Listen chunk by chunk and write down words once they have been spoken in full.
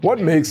What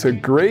makes a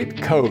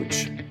great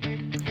coach?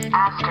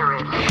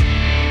 Asterisk.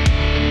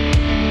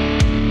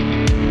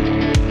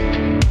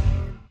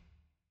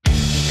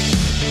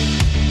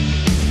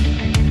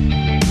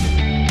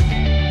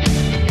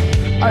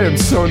 I am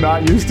so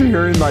not used to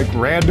hearing like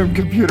random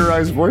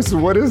computerized voices.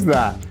 What is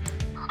that?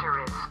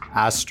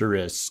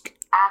 Asterisk.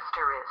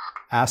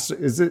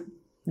 Asterisk.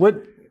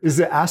 Is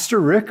it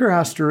asterisk or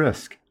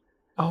asterisk?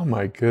 Oh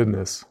my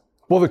goodness.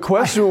 Well, the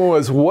question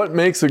was, what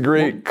makes a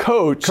great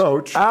coach?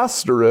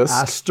 Asterisk.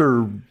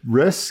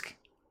 Asterisk?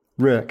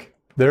 Rick.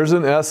 There's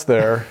an S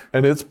there,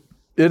 and it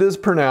is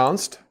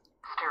pronounced.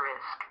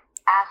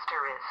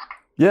 Asterisk.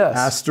 Yes.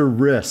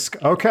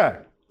 Asterisk. Okay.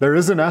 There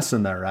is an S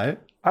in there, right?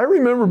 I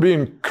remember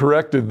being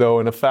corrected, though,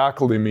 in a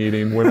faculty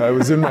meeting when I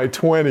was in my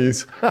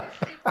 20s,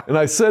 and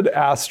I said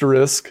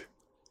asterisk,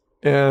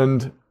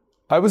 and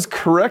I was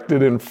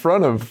corrected in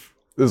front of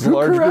this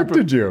large group. Who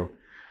corrected you?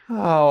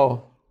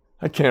 Oh,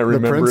 I can't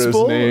remember his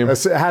principal? name.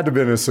 It had to have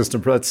been an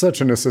assistant. That's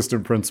such an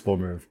assistant principal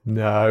move.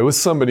 No, it was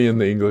somebody in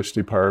the English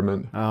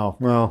department. Oh,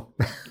 well,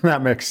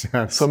 that makes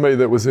sense. Somebody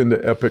that was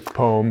into epic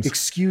poems.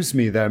 Excuse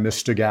me there,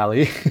 Mr.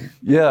 Galley.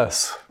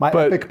 Yes. My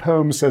epic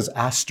poem says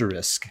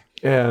asterisk.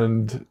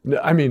 And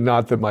I mean,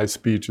 not that my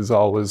speech is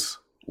always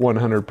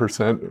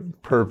 100%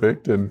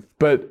 perfect,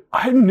 but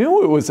I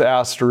knew it was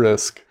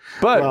asterisk.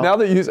 But now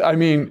that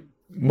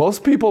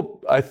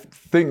I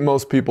think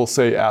most people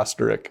say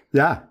asterisk.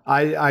 Yeah,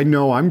 I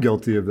know I'm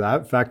guilty of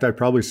that. In fact, I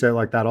probably say it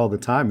like that all the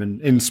time. And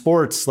in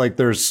sports, like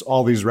there's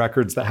all these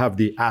records that have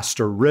the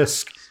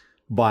asterisk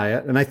by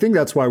it. And I think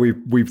that's why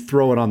we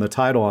throw it on the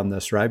title on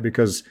this, right?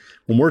 Because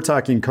when we're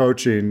talking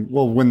coaching,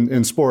 when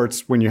in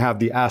sports, when you have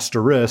the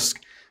asterisk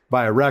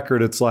by a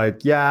record, it's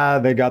like, yeah,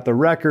 they got the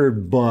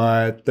record,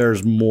 but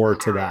there's more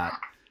to that.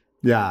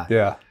 Yeah.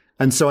 Yeah.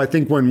 And so I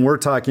think when we're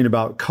talking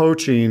about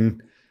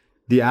coaching,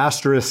 the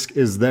asterisk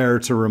is there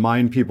to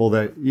remind people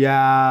that,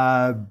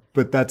 yeah,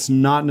 but that's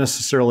not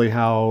necessarily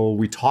how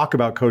we talk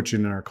about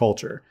coaching in our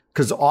culture.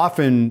 Because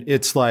often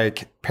it's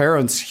like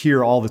parents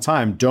hear all the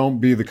time, don't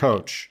be the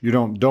coach.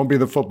 Don't be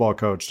the football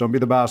coach. Don't be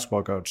the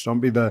basketball coach. Don't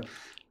be the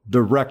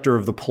director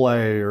of the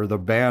play or the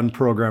band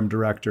program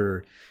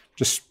director.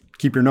 Just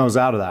keep your nose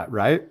out of that,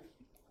 right?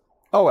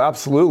 Oh,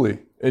 absolutely.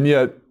 And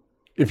yet,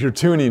 if you're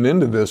tuning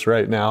into this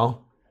right now,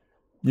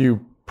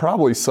 you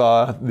probably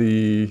saw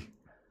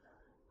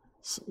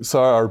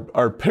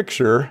our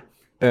picture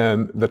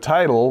and the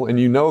title, and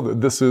you know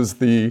that this is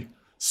the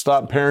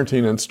Stop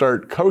Parenting and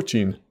Start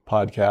Coaching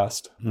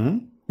podcast.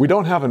 Mm-hmm. We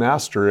don't have an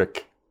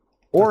asterisk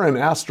or an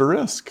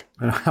asterisk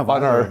on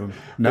our.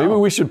 No. Maybe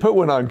we should put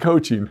one on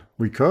coaching.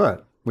 We could.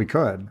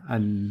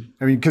 And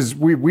I mean, because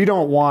we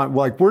don't want,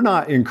 like, we're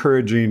not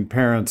encouraging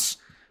parents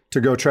to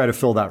go try to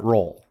fill that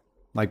role.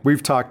 Like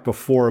we've talked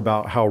before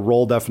about how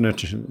role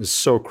definition is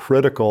so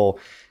critical,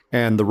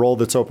 and the role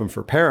that's open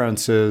for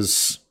parents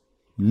is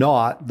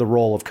not the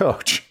role of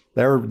coach.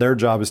 Their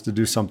job is to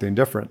do something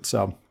different.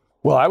 So,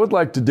 well, I would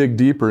like to dig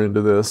deeper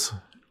into this,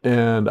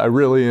 and I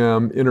really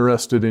am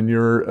interested in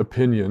your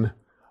opinion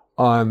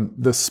on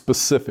the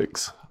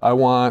specifics. I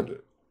want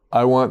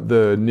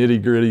the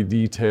nitty-gritty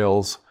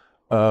details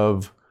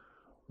of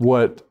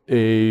what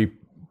a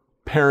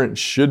parent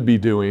should be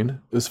doing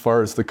as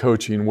far as the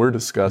coaching we're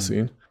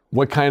discussing.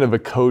 What kind of a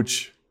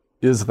coach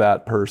is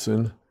that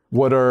person?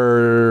 What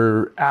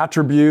are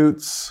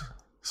attributes,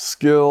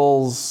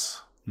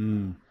 skills,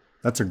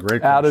 that's a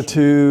great question.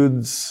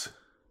 Attitudes?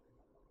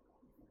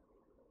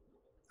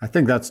 I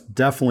think that's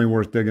definitely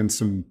worth digging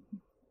in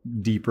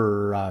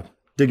deeper on.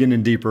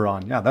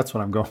 Yeah, that's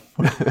what I'm going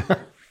for.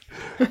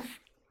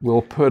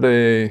 We'll put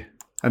an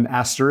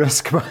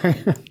asterisk by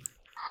it.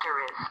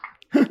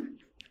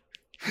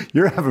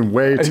 You're having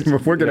way too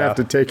much. We're going to have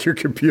to take your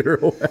computer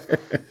away.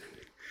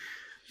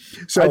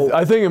 So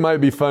I think it might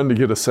be fun to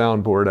get a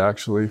soundboard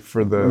actually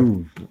for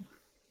the.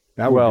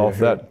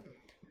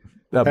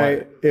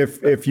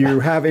 If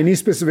you have any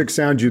specific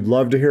sound you'd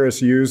love to hear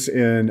us use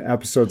in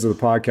episodes of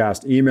the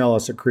podcast, email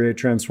us at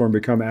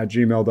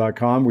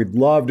createtransformbecome@gmail.com. We'd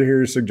love to hear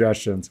your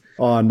suggestions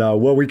on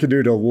what we could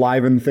do to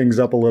liven things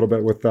up a little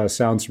bit with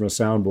sounds from a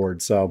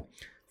soundboard. So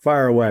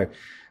fire away.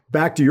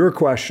 Back to your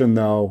question,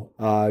 though,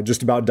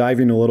 just about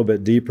diving a little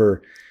bit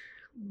deeper.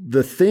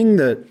 The thing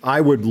that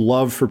I would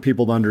love for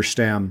people to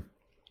understand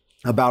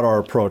about our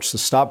approach, the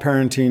Stop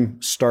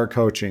Parenting, Start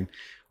Coaching,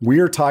 we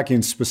are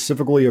talking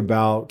specifically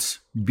about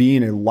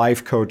being a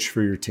life coach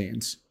for your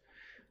teens.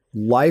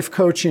 Life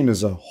coaching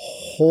is a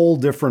whole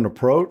different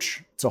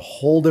approach. It's a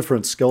whole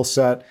different skill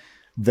set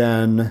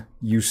than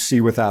you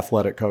see with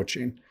athletic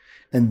coaching.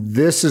 And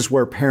this is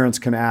where parents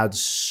can add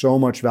so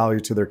much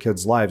value to their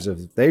kids' lives.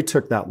 If they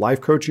took that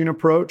life coaching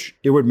approach,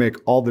 it would make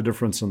all the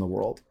difference in the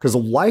world. Because a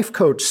life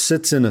coach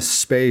sits in a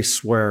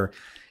space where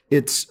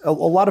it's a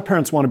lot of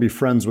parents want to be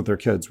friends with their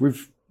kids.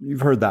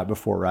 You've heard that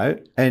before,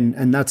 right?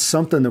 And that's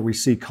something that we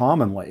see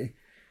commonly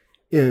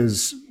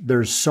is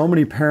there's so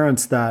many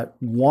parents that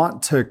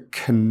want to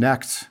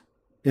connect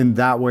in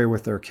that way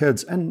with their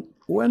kids. And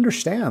we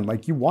understand,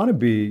 like you want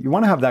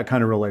to have that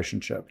kind of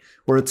relationship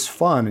where it's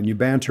fun and you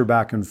banter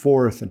back and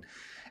forth.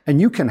 And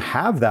you can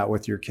have that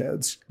with your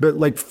kids. But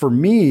like for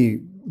me,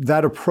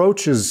 that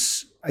approach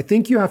is, I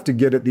think you have to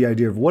get at the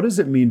idea of what does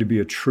it mean to be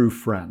a true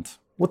friend?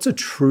 What's a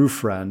true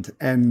friend?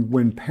 And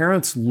when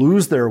parents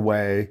lose their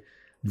way,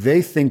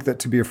 they think that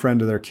to be a friend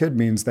to their kid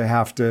means they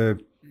have to,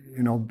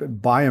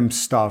 buy them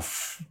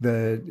stuff,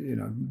 that,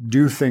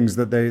 do things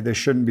that they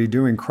shouldn't be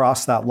doing,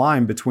 cross that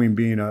line between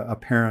being a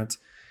parent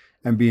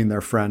and being their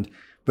friend.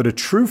 But a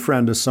true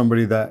friend is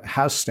somebody that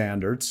has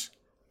standards,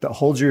 that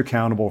holds you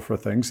accountable for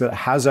things, that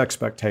has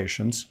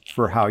expectations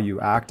for how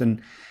you act.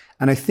 And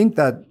I think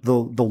that the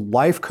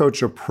life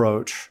coach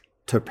approach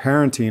to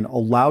parenting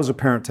allows a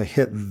parent to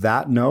hit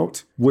that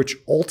note, which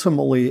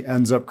ultimately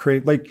ends up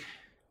creating, like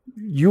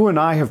you and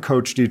I have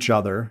coached each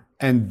other,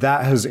 and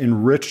that has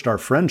enriched our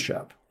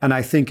friendship. And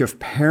I think if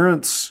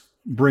parents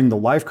bring the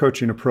life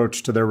coaching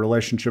approach to their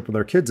relationship with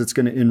their kids, it's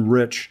going to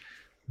enrich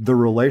the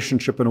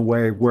relationship in a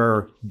way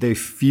where they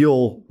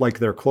feel like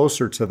they're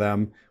closer to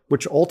them,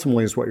 which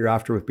ultimately is what you're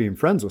after with being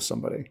friends with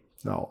somebody.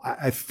 No,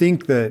 I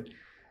think that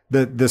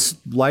this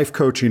life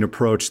coaching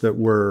approach that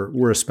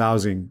we're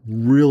espousing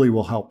really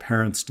will help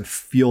parents to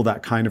feel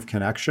that kind of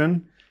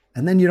connection.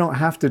 And then you don't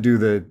have to do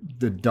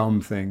the dumb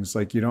things.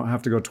 Like you don't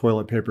have to go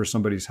toilet paper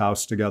somebody's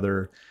house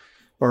together,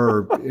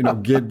 or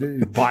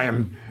buy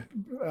them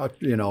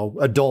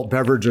adult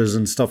beverages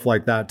and stuff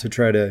like that to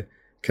try to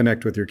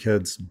connect with your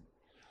kids.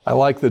 I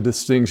like the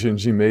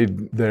distinctions you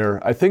made there.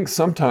 I think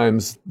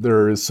sometimes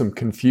there is some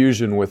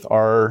confusion with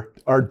our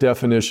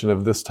definition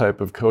of this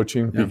type of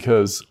coaching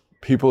because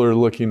people are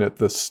looking at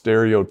the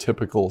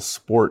stereotypical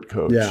sport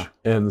coach. Yeah.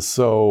 And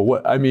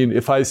so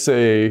if I just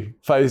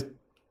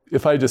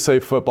say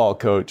football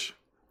coach,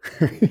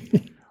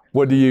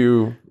 what do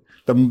you...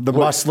 The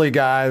muscly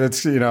guy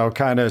that's,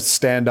 kind of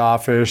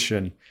standoffish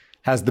and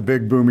has the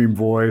big booming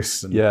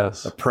voice and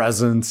the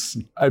presence.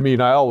 I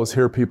always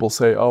hear people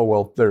say, oh,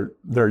 well, they're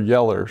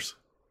yellers,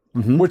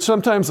 which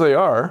sometimes they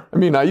are.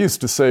 I used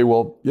to say,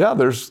 well, yeah,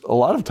 there's a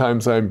lot of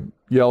times I'm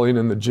yelling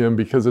in the gym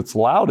because it's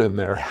loud in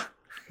there.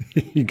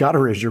 You got to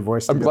raise your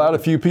voice. I'm glad a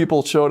few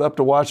people showed up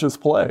to watch us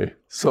play.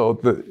 So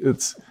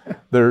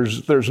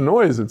there's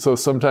noise. And so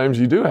sometimes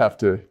you do have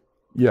to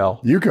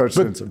yell. You coached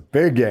in some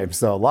big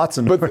games, though. Lots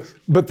of noise.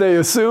 But they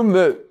assume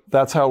that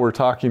that's how we're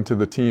talking to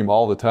the team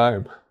all the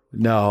time.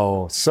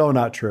 No, so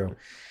not true.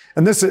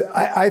 And this is,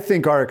 I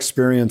think our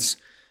experience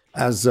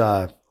as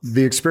the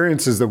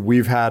experiences that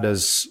we've had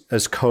as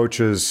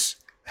coaches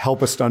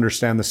help us to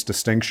understand this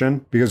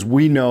distinction, because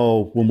we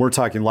know when we're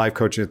talking life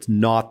coaching, it's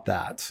not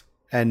that.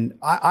 And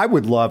I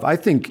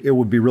think it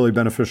would be really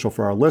beneficial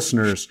for our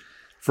listeners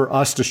for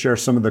us to share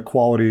some of the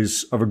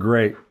qualities of a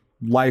great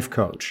life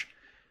coach.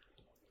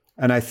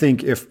 And I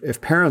think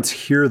if parents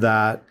hear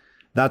that,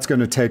 that's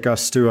going to take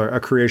us to a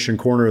creation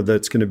corner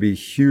that's going to be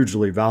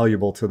hugely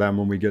valuable to them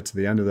when we get to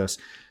the end of this.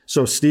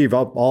 So Steve,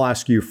 I'll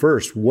ask you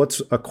first,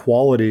 what's a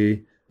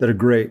quality that a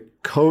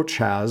great coach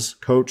has,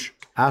 Coach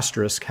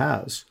Asterisk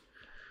has?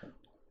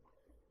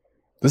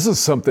 This is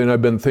something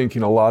I've been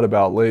thinking a lot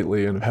about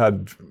lately and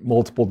had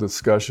multiple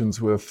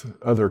discussions with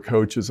other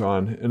coaches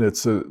on, and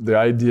it's the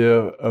idea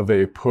of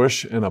a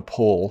push and a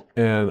pull.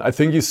 And I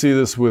think you see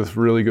this with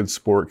really good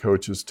sport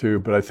coaches too,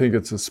 but I think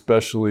it's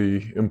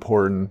especially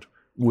important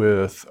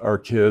with our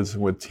kids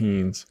and with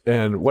teens.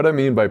 And what I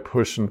mean by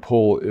push and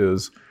pull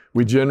is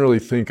we generally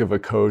think of a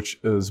coach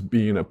as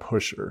being a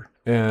pusher.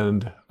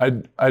 And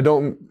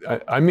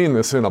I mean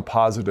this in a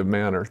positive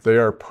manner. They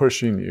are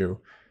pushing you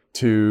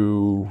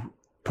to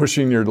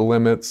pushing your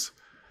limits.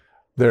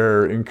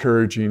 They're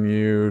encouraging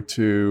you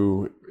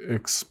to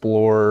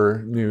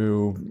explore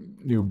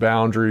new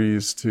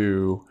boundaries,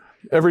 to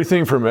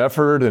everything from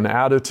effort and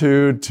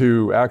attitude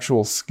to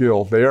actual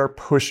skill. They are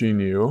pushing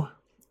you.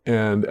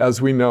 And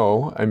as we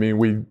know,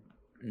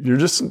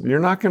 you're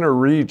not going to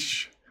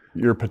reach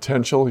your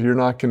potential. You're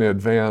not going to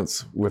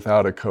advance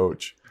without a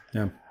coach.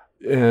 Yeah.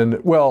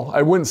 And well,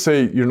 I wouldn't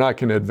say you're not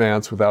going to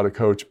advance without a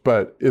coach,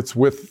 but it's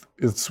with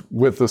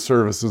the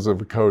services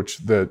of a coach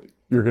that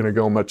you're going to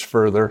go much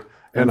further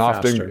and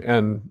often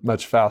and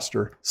much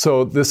faster.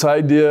 So this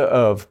idea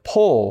of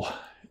pull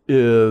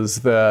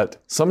is that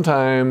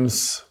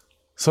sometimes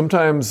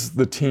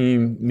the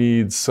team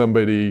needs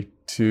somebody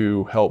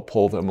to help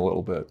pull them a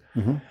little bit.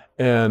 Mm-hmm.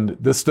 And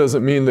this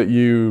doesn't mean that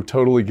you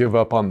totally give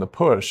up on the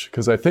push,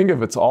 because I think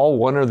if it's all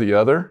one or the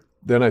other,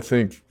 then I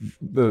think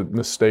the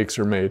mistakes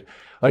are made.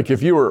 Like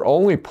if you were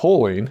only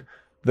pulling,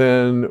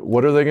 then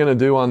what are they going to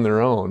do on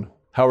their own?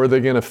 How are they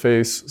going to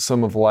face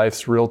some of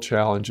life's real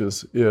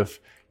challenges if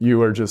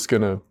you are just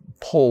going to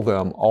pull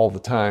them all the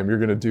time? You're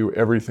going to do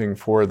everything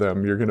for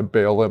them. You're going to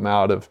bail them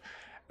out of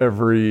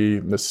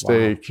every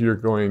mistake. Wow. You're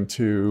going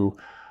to,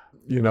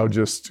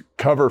 just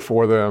cover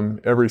for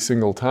them every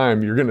single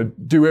time. You're going to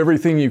do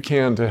everything you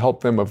can to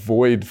help them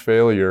avoid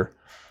failure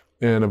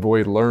and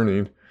avoid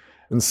learning.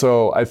 And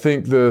so I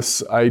think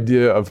this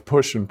idea of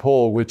push and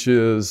pull,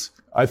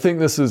 I think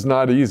this is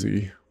not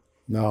easy.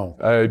 No.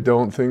 I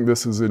don't think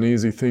this is an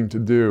easy thing to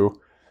do,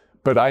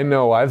 but I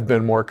know I've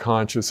been more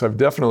conscious. I've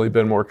definitely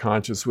been more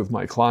conscious with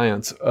my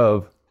clients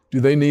of, do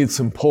they need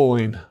some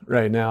pulling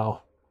right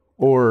now?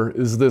 Or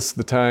is this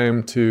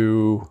time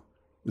to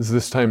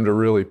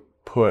really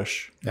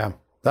push? Yeah,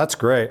 that's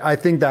great. I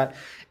think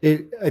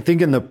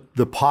in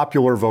the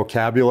popular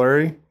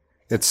vocabulary,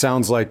 it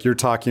sounds like you're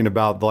talking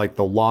about like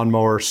the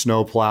lawnmower,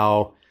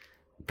 snowplow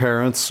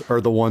parents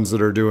are the ones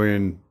that are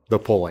doing the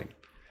pulling.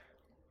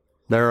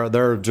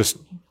 They're just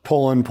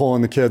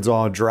pulling the kids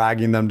on,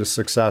 dragging them to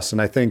success.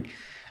 And I think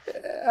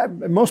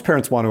most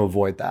parents want to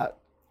avoid that.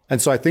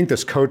 And so I think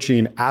this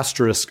coaching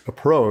asterisk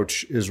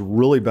approach is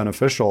really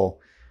beneficial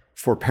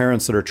for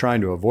parents that are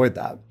trying to avoid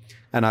that.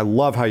 And I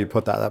love how you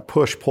put that. That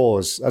push-pull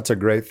that's a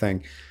great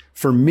thing.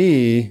 For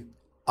me,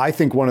 I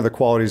think one of the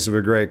qualities of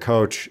a great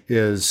coach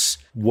is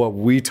what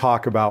we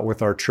talk about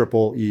with our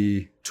Triple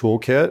E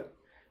toolkit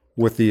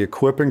with the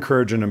equip,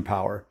 encourage, and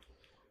empower.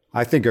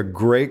 I think a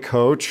great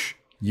coach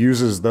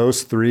uses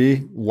those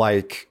three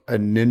like a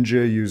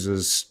ninja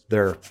uses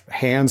their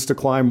hands to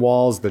climb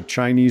walls, the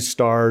Chinese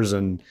stars,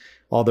 and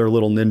all their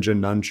little ninja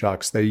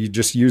nunchucks. They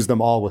just use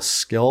them all with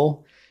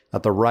skill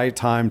at the right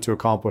time to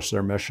accomplish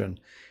their mission.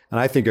 And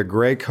I think a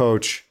great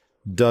coach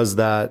does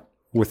that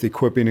with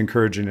equipping,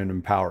 encouraging, and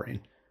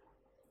empowering.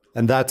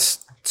 And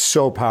that's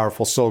so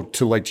powerful. So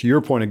to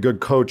your point, a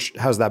good coach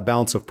has that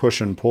balance of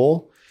push and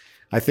pull.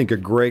 I think a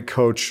great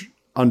coach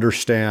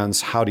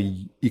understands how to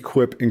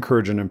equip,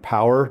 encourage, and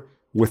empower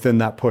within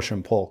that push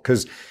and pull.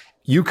 Because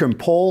you can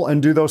pull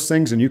and do those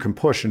things, and you can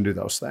push and do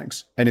those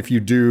things. And if you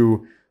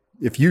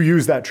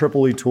use that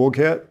Triple E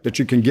toolkit that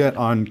you can get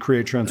on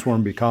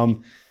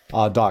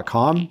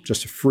createtransformbecome.com,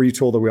 just a free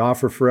tool that we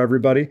offer for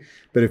everybody.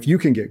 But if you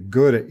can get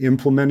good at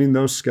implementing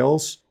those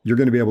skills, you're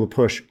going to be able to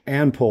push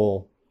and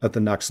pull at the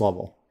next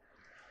level.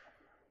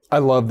 I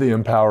love the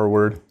empower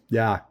word.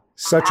 Yeah,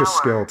 such a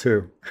skill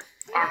too.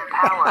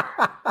 Empower.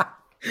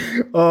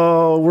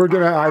 Oh, we're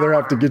going to either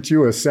have to get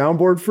you a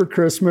soundboard for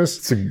Christmas.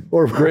 It's a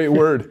great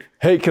word.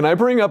 Hey, can I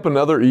bring up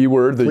another E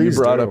word that you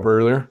brought up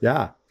earlier?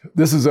 Yeah.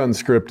 This is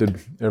unscripted,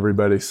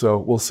 everybody. So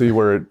we'll see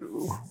where it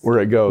goes.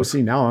 We'll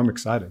see. Now I'm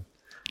excited.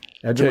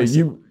 Okay,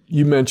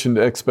 you mentioned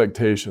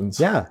expectations.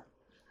 Yeah.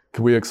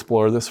 Can we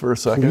explore this for a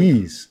second?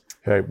 Please.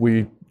 Okay,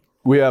 we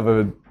have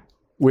a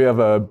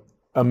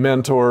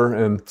mentor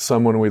and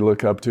someone we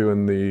look up to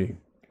in the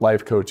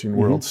life coaching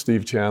world,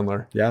 Steve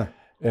Chandler. Yeah.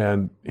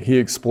 And he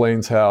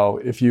explains how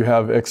if you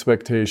have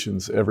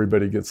expectations,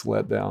 everybody gets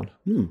let down.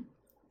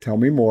 Tell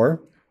me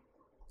more.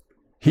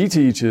 He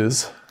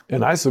teaches,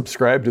 and I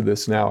subscribe to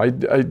this now. I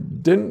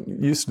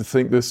didn't used to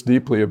think this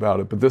deeply about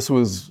it, but this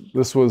was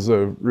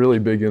a really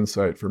big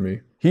insight for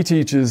me. He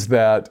teaches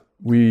that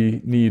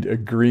we need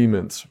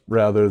agreements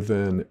rather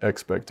than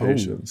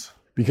expectations.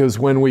 Because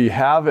when we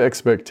have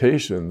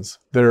expectations,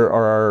 there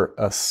are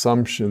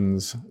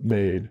assumptions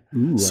made.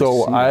 Ooh,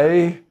 so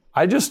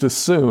I just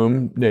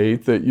assume,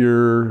 Nate, that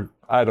you're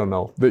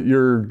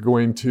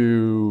going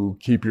to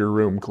keep your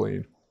room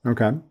clean.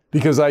 Okay.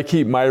 Because I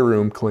keep my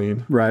room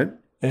clean. Right.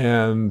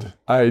 And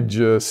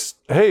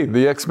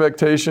the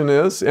expectation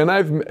is, and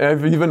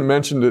I've even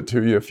mentioned it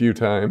to you a few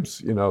times,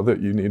 that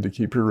you need to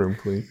keep your room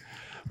clean.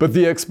 But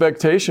the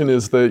expectation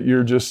is that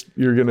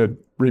you're going to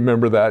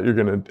remember that, you're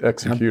going to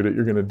execute it,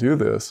 you're going to do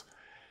this.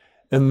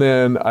 And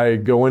then I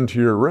go into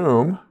your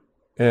room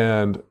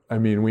and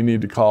we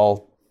need to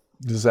call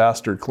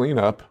disaster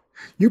cleanup.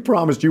 You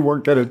promised you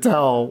weren't going to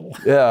tell.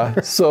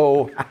 Yeah.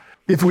 So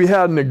if we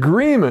had an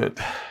agreement,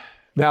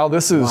 now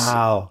this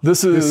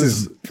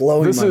is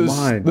blowing my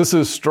mind. This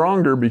is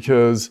stronger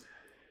because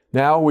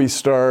now we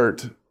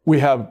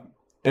have,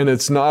 and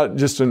it's not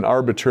just an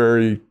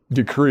arbitrary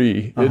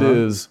decree.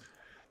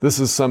 This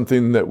is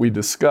something that we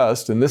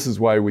discussed, and this is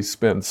why we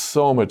spend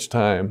so much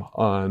time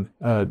on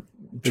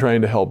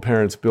trying to help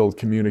parents build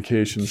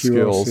communication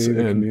skills.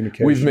 And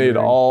we've made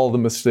all the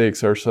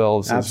mistakes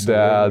ourselves as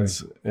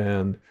dads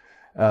and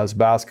as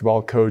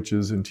basketball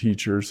coaches and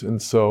teachers.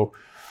 And so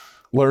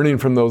learning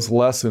from those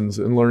lessons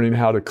and learning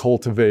how to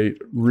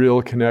cultivate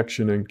real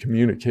connection and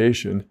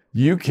communication,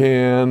 you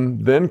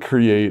can then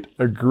create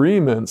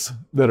agreements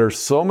that are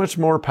so much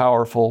more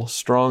powerful,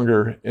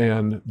 stronger,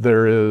 and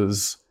there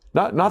is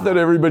not that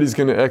everybody's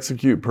going to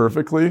execute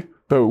perfectly,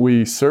 but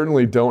we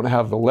certainly don't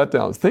have the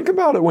letdowns. Think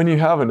about it when you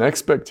have an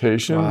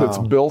expectation that's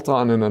built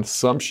on an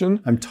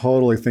assumption. I'm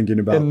totally thinking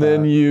about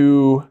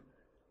that.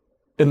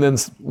 And then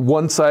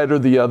one side or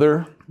the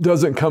other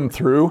doesn't come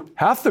through.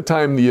 Half the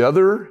time the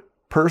other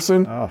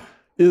person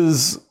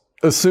is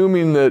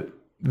assuming that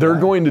they're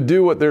going to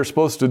do what they're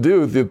supposed to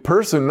do. The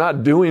person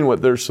not doing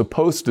what they're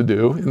supposed to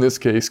do, in this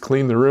case,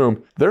 clean the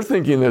room, they're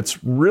thinking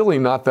it's really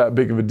not that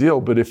big of a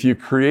deal. But if you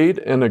create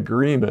an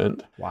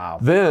agreement,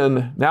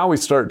 then now we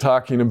start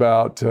talking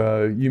about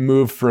you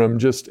move from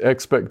just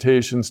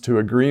expectations to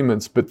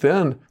agreements. But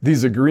then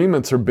these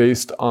agreements are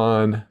based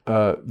on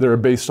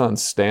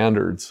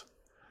standards.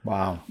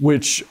 Wow.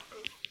 Which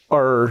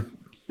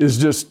is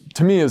just,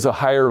 to me, is a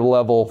higher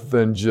level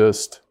than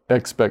just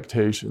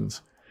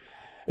expectations.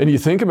 And you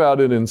think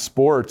about it in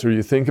sports or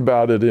you think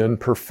about it in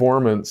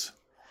performance.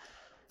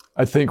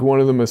 I think one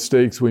of the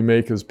mistakes we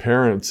make as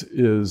parents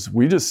is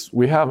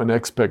we have an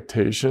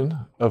expectation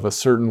of a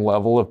certain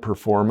level of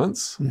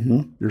performance.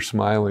 You're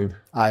smiling.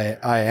 I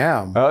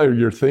am. Oh,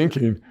 you're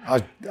thinking.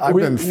 I've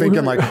been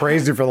thinking like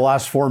crazy for the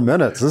last 4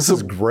 minutes. This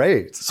is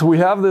great. So we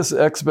have this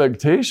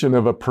expectation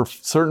of a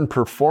certain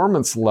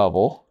performance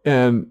level,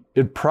 and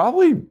it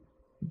probably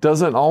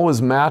doesn't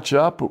always match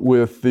up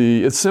with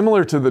it's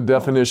similar to the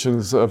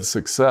definitions of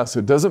success.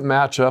 It doesn't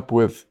match up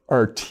with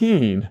our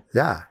teen.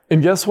 Yeah.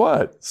 And guess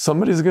what?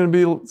 Somebody's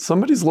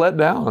let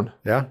down.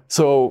 Yeah.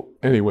 So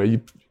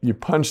anyway, you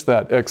punched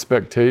that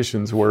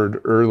expectations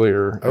word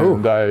earlier. Oh.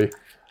 And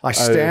I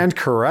stand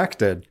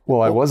corrected.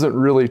 Well, I wasn't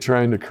really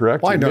trying to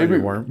correct you. I know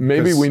you weren't.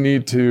 Maybe we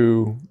need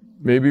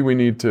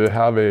to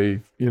have a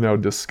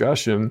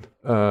discussion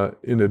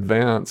in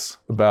advance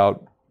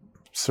about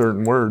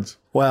certain words.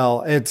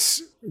 Well,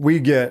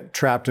 we get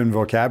trapped in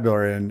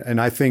vocabulary,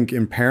 and I think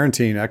in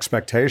parenting,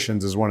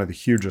 expectations is one of the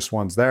hugest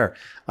ones there.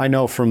 I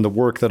know from the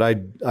work that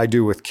I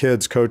do with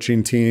kids,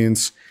 coaching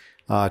teens,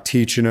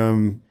 teaching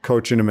them,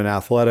 coaching them in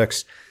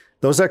athletics,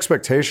 those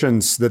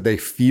expectations that they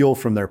feel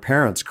from their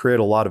parents create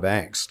a lot of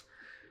angst.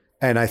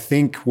 And I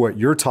think what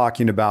you're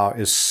talking about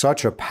is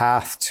such a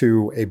path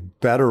to a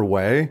better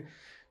way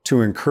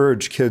to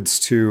encourage kids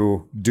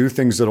to do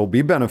things that'll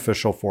be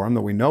beneficial for them,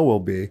 that we know will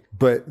be,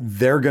 but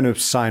they're going to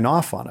sign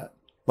off on it.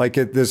 Like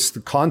this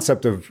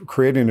concept of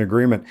creating an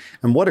agreement,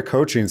 and what a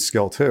coaching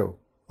skill too.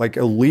 Like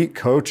elite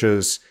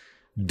coaches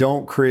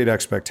don't create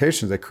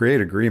expectations, they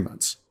create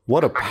agreements.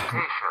 What a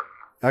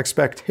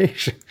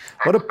expectation.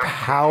 What a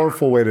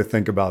powerful way to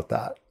think about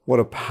that. What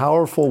a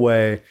powerful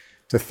way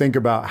to think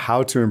about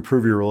how to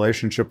improve your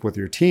relationship with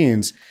your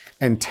teens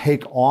and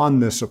take on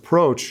this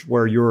approach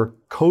where you're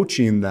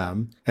coaching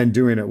them and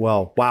doing it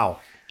well. Wow.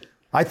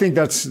 I think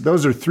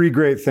those are 3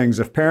 great things.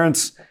 If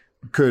parents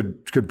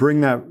could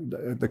bring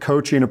the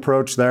coaching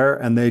approach there,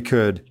 and they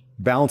could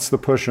balance the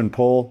push and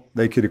pull,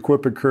 they could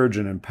equip, encourage,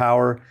 and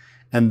empower,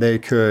 and they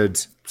could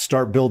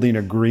start building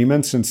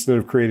agreements instead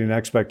of creating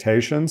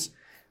expectations,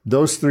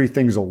 those 3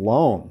 things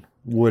alone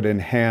would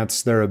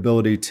enhance their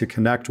ability to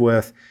connect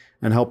with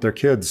and help their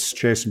kids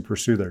chase and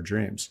pursue their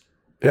dreams.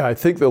 Yeah, I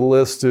think the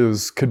list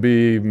could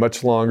be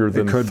much longer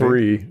than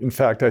 3. In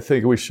fact, I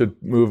think we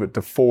should move it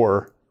to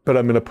 4. But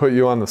I'm going to put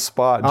you on the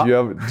spot. Do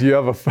you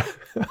have a?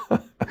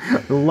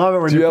 I love it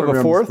when you put me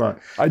on the spot.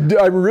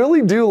 I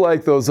really do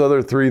like those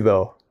other 3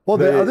 though. Well,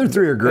 the other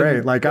 3 are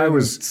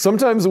great.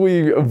 Sometimes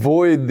we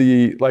avoid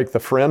the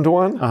friend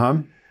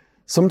one.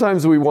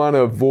 Sometimes we want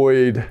to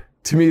avoid.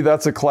 To me,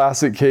 that's a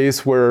classic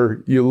case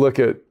where you look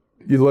at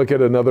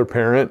another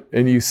parent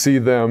and you see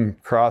them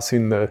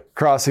crossing the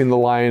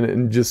line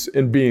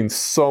and being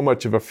so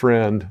much of a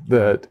friend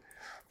that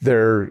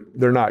they're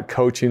not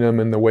coaching them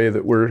in the way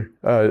that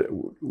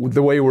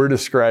we're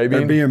describing.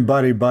 They're being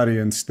buddy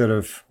instead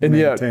of and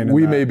yet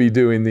we may be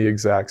doing the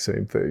exact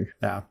same thing.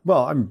 Yeah.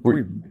 Well,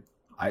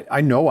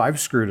 I know I've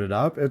screwed it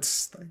up.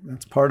 That's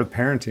part of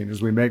parenting,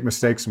 is we make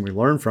mistakes and we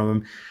learn from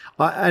them.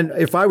 And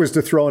if I was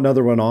to throw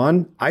another one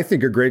on, I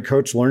think a great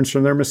coach learns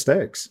from their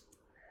mistakes.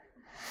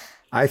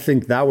 I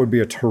think that would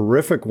be a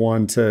terrific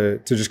one to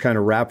just kind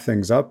of wrap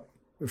things up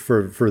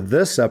for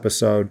this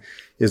episode,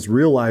 is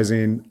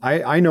realizing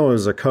I know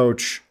as a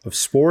coach of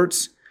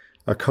sports,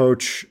 a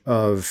coach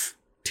of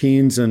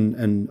teens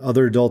and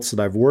other adults that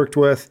I've worked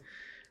with,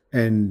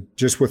 and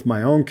just with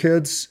my own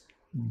kids,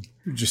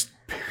 just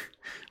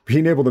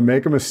being able to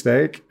make a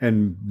mistake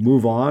and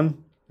move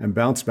on and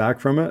bounce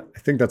back from it. I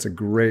think that's a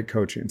great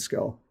coaching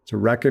skill, to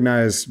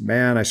recognize,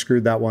 man, I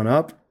screwed that one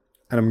up,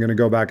 and I'm going to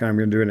go back and I'm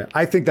going to do it.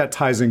 I think that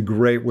ties in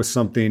great with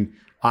something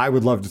I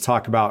would love to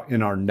talk about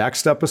in our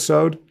next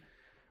episode.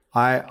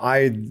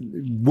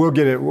 We'll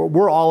get it.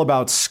 We're all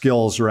about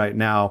skills right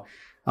now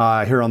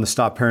here on the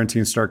Stop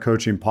Parenting, Start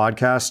Coaching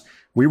podcast.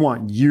 We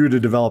want you to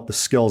develop the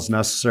skills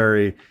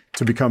necessary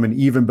to become an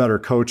even better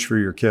coach for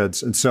your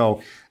kids. And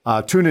so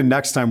tune in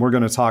next time. We're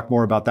going to talk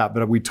more about that.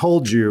 But we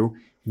told you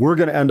we're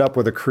going to end up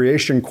with a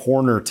creation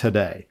corner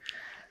today.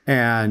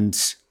 And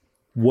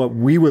what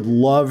we would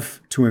love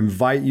to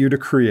invite you to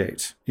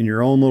create in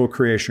your own little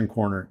creation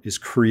corner is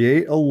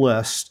create a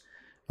list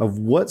of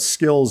what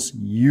skills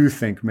you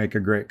think make a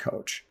great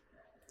coach.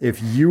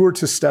 If you were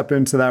to step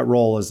into that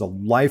role as a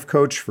life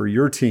coach for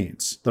your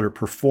teens that are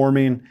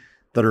performing,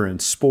 that are in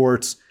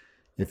sports,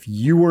 if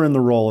you were in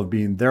the role of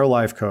being their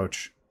life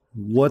coach,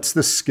 what's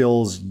the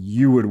skills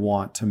you would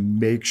want to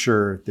make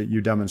sure that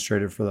you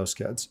demonstrated for those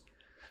kids?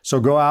 So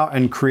go out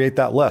and create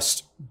that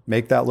list.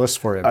 Make that list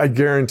for you. I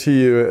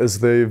guarantee you,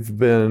 as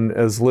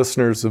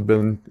listeners have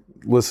been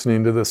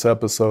listening to this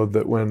episode,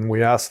 that when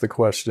we ask the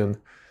question,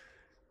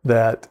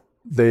 that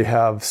they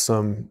have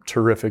some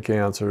terrific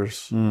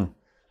answers.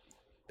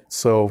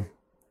 So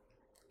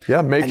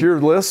yeah, make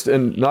your list,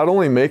 and not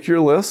only make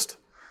your list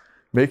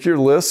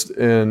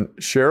and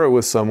share it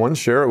with someone,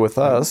 share it with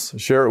us,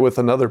 share it with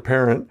another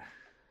parent,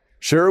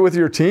 share it with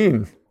your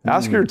teen.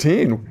 Ask your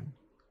teen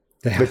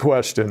the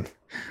question.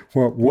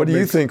 What do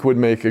you think would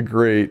make a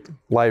great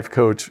life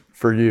coach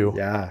for you?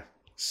 Yeah.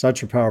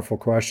 Such a powerful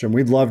question.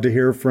 We'd love to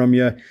hear from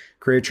you.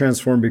 Create,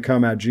 transform,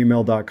 become at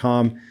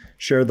gmail.com.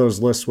 Share those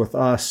lists with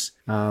us.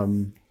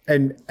 And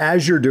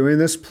as you're doing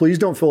this, please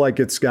don't feel like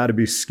it's got to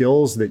be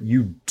skills that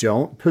you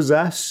don't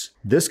possess.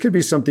 This could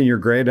be something you're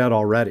great at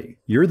already.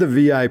 You're the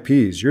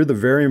VIPs. You're the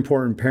very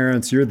important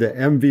parents. You're the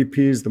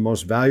MVPs, the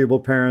most valuable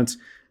parents.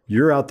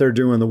 You're out there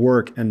doing the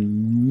work,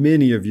 and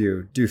many of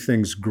you do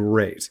things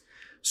great.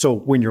 So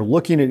when you're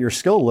looking at your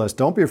skill list,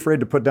 don't be afraid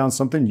to put down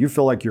something you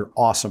feel like you're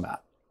awesome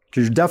at,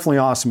 because you're definitely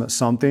awesome at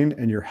something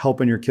and you're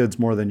helping your kids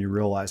more than you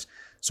realize.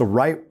 So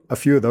write a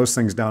few of those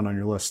things down on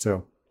your list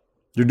too.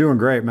 You're doing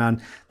great,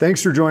 man.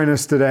 Thanks for joining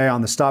us today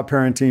on the Stop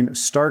Parenting,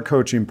 Start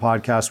Coaching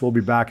podcast. We'll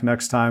be back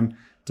next time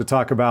to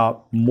talk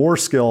about more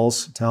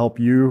skills to help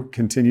you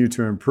continue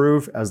to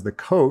improve as the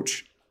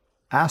coach,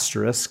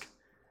 asterisk,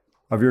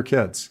 of your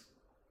kids.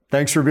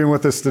 Thanks for being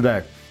with us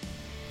today.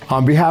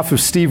 On behalf of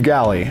Steve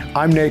Galley,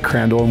 I'm Nate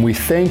Crandall, and we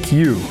thank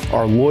you,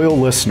 our loyal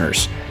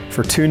listeners,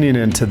 for tuning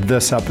in to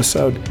this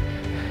episode.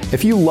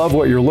 If you love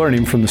what you're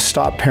learning from the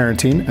Stop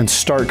Parenting and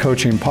Start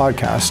Coaching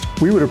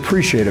podcast, we would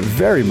appreciate it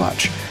very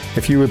much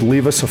if you would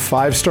leave us a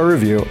 5-star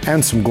review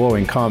and some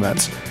glowing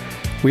comments.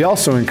 We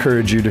also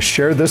encourage you to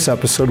share this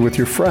episode with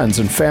your friends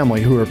and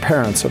family who are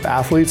parents of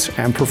athletes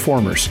and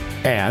performers.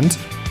 And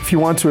if you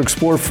want to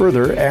explore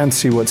further and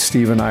see what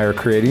Steve and I are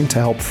creating to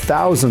help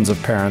thousands of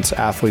parents,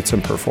 athletes,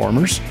 and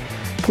performers,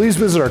 please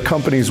visit our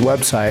company's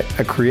website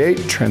at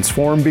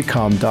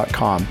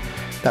createtransformbecome.com.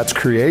 That's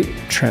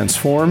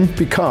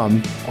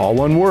createtransformbecome, all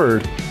one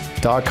word,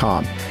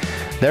 .com.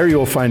 There you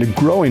will find a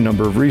growing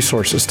number of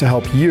resources to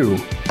help you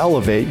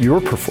elevate your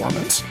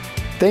performance.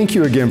 Thank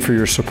you again for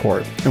your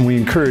support, and we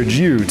encourage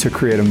you to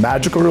create a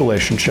magical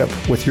relationship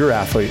with your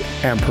athlete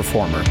and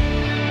performer.